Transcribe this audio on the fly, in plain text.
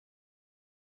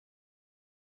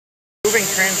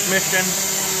Removing transmission.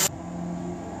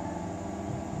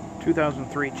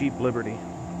 2003 Jeep Liberty.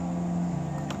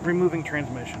 Removing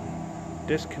transmission.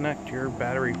 Disconnect your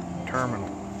battery terminal.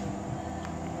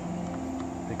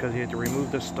 Because you have to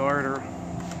remove the starter,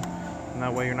 and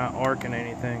that way you're not arcing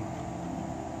anything.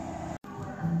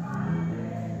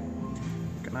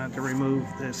 Gonna have to remove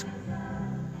this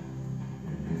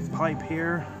pipe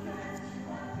here,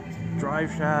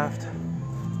 drive shaft,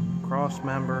 cross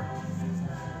member,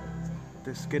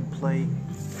 this skid plate,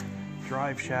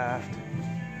 drive shaft.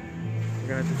 You're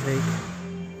gonna have to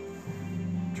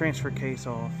take transfer case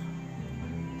off.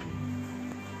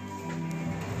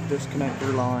 Disconnect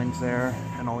your lines there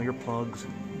and all your plugs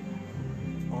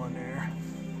on there.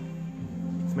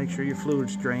 Make sure your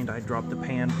fluid's drained. I dropped the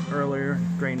pan earlier,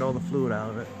 drained all the fluid out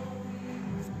of it.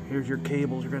 Here's your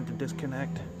cables you're going to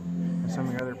disconnect and some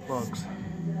of your other plugs.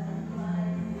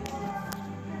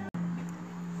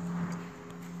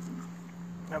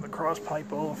 Have the cross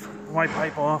pipe off, white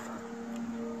pipe off.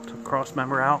 Took cross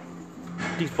member out.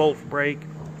 These bolts break.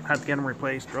 Had to get them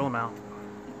replaced, drill them out.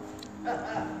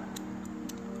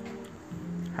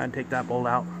 Had to take that bolt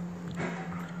out.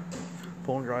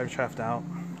 Pull and drive shaft out.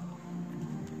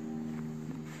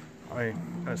 I'm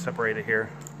going to separate it here.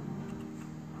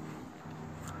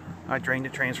 I drained the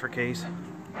transfer case.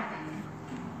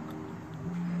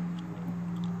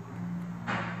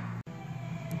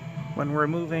 When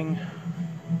removing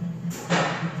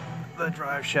the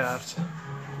drive shafts,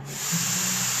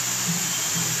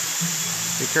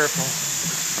 be careful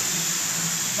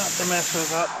not to mess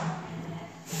those up.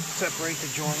 Separate the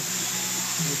joint.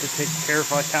 You have to take care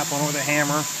if I tap on with a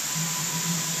hammer.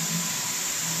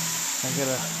 I get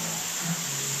a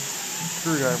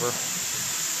screwdriver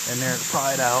in there to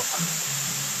pry it out.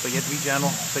 But you have to be gentle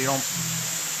so you don't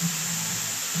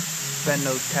bend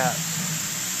those caps.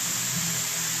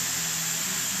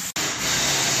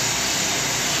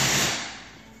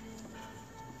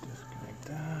 Disconnect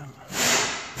that.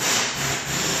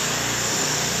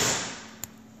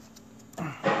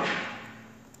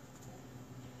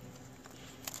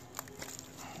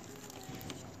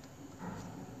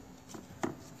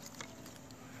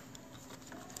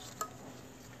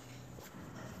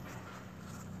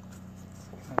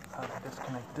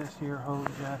 Disconnect this here hose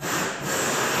jack.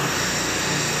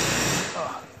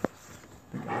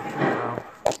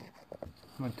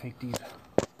 I'm going to take these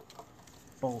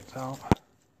bolts out,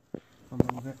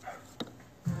 remove it,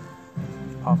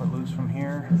 pop it loose from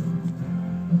here.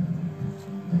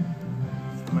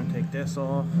 I'm going to take this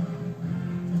off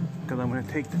because I'm going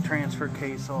to take the transfer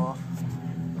case off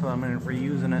because I'm going to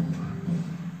reusing it.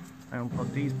 I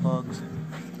unplug these plugs.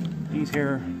 These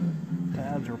here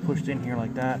tabs are pushed in here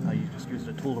like that. I just use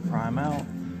the tool to pry them out.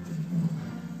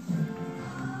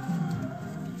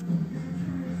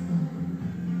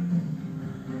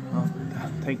 I'll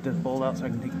take this bolt out so I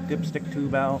can take the dipstick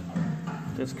tube out,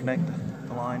 disconnect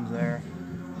the lines there.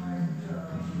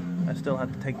 I still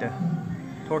have to take the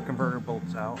torque converter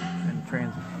bolts out and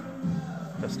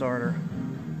the starter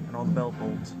and all the belt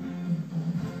bolts.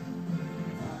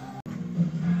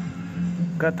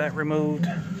 Got that removed.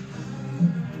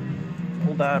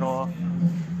 Pulled that off.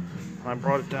 I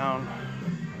brought it down.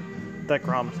 That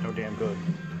grommet's no damn good.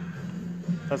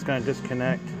 That's going to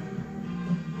disconnect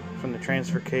from the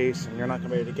transfer case, and you're not going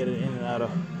to be able to get it in and out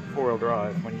of four-wheel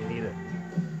drive when you need it.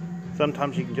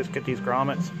 Sometimes you can just get these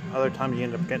grommets. Other times you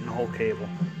end up getting the whole cable.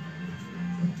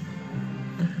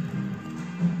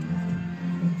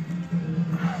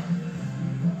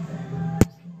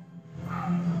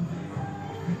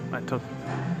 I took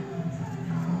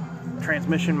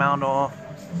transmission mount off.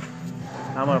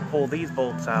 I'm going to pull these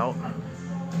bolts out.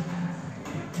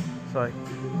 So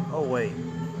oh wait,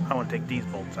 I want to take these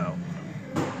bolts out.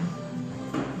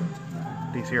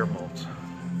 These here bolts.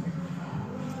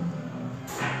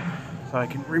 So I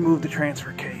can remove the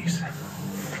transfer case.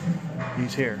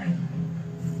 These here,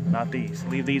 not these.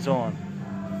 Leave these on.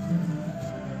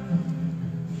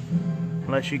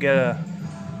 Unless you get a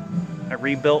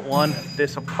rebuilt one,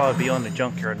 this will probably be on the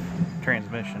junkyard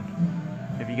transmission.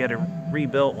 If you get a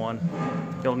rebuilt one,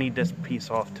 you'll need this piece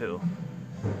off too,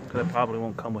 because it probably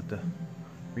won't come with the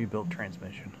rebuilt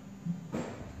transmission.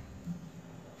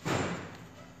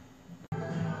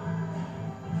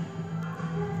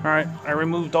 Alright, I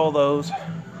removed all those.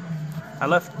 I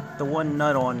left the one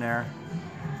nut on there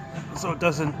so it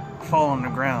doesn't fall on the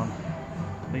ground.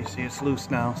 You see it's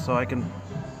loose now, so I can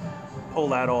pull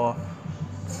that off,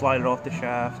 slide it off the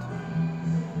shaft.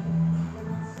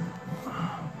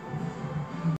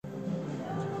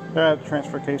 There, I have the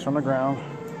transfer case on the ground.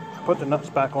 I put the nuts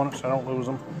back on it so I don't lose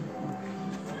them.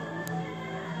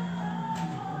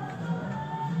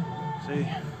 See,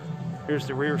 here's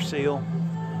the rear seal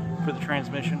for the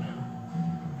transmission.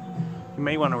 You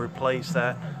may want to replace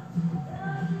that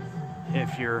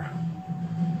if you're,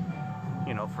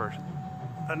 you know, for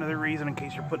another reason, in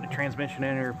case you're putting a transmission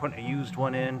in or you're putting a used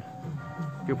one in.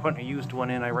 If you're putting a used one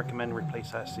in, I recommend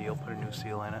replace that seal, put a new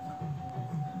seal in it.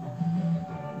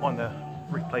 On the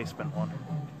replacement one.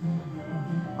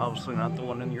 Obviously not the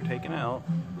one that you're taking out.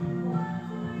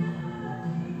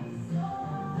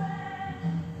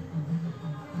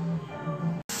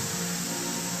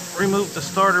 Remove the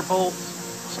starter bolts.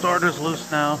 Starter's loose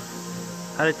now.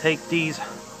 Had to take these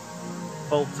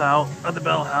bolts out of the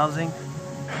bell housing.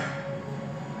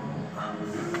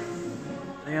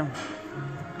 See them?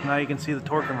 Now you can see the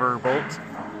torque converter bolts.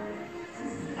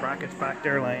 Brackets back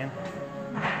there laying.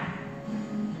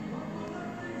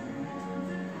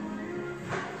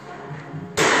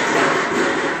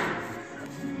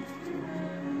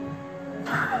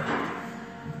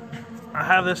 I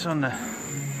have this on the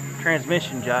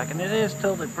transmission jack, and it is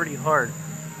tilted pretty hard,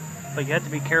 but you have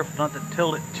to be careful not to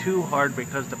tilt it too hard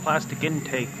because the plastic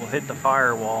intake will hit the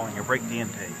firewall and you'll break the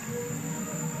intake.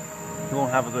 You won't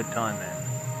have a good time then.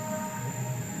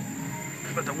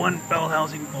 But the one bell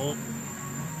housing bolt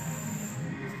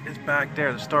is back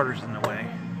there. The starter's in the way,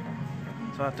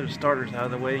 so after the starter's out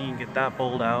of the way, you can get that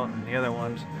bolt out, and the other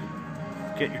ones,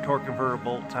 get your torque converter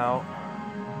bolts out.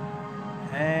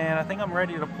 And I think I'm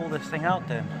ready to pull this thing out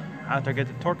then. After I get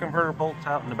the torque converter bolts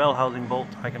out and the bell housing bolt,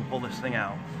 I can pull this thing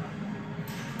out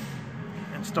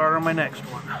and start on my next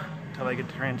one until I get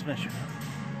the transmission.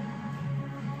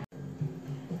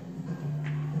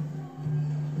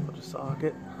 Put a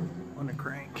socket on the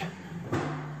crank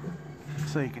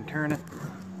so you can turn it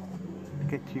to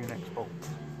get to your next bolt.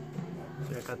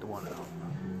 See, I got the one out.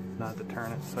 Now I have to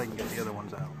turn it so I can get the other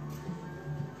ones out.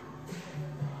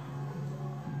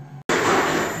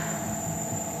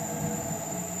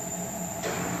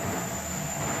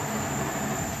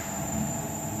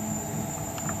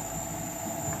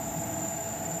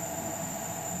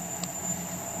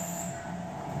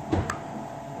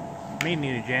 May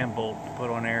need a jam bolt to put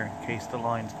on there in case the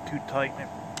line's too tight and it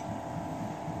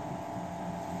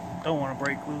don't want to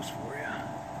break loose for you.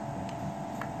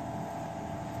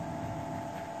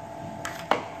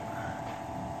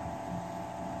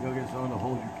 You'll get someone to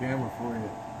hold your camera for you.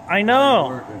 I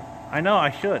know. I know, I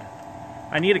should.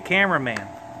 I need a cameraman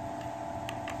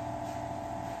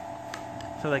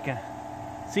so they can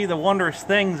see the wondrous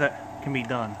things that can be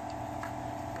done.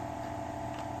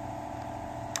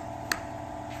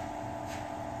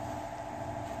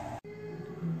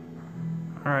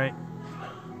 Alright,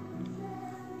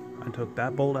 I took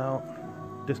that bolt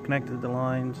out, disconnected the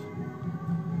lines.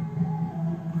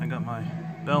 I got my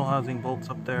bell housing bolts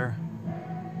up there.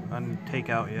 I didn't take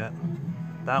out yet.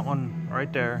 That one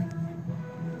right there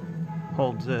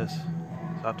holds this.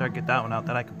 So after I get that one out,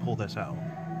 then I can pull this out.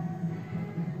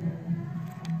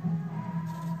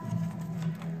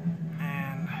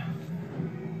 And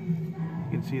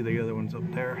you can see the other ones up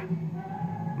there.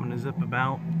 I'm going to zip them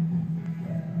out.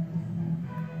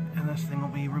 And this thing will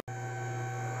be,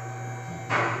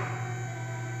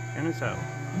 and it's out.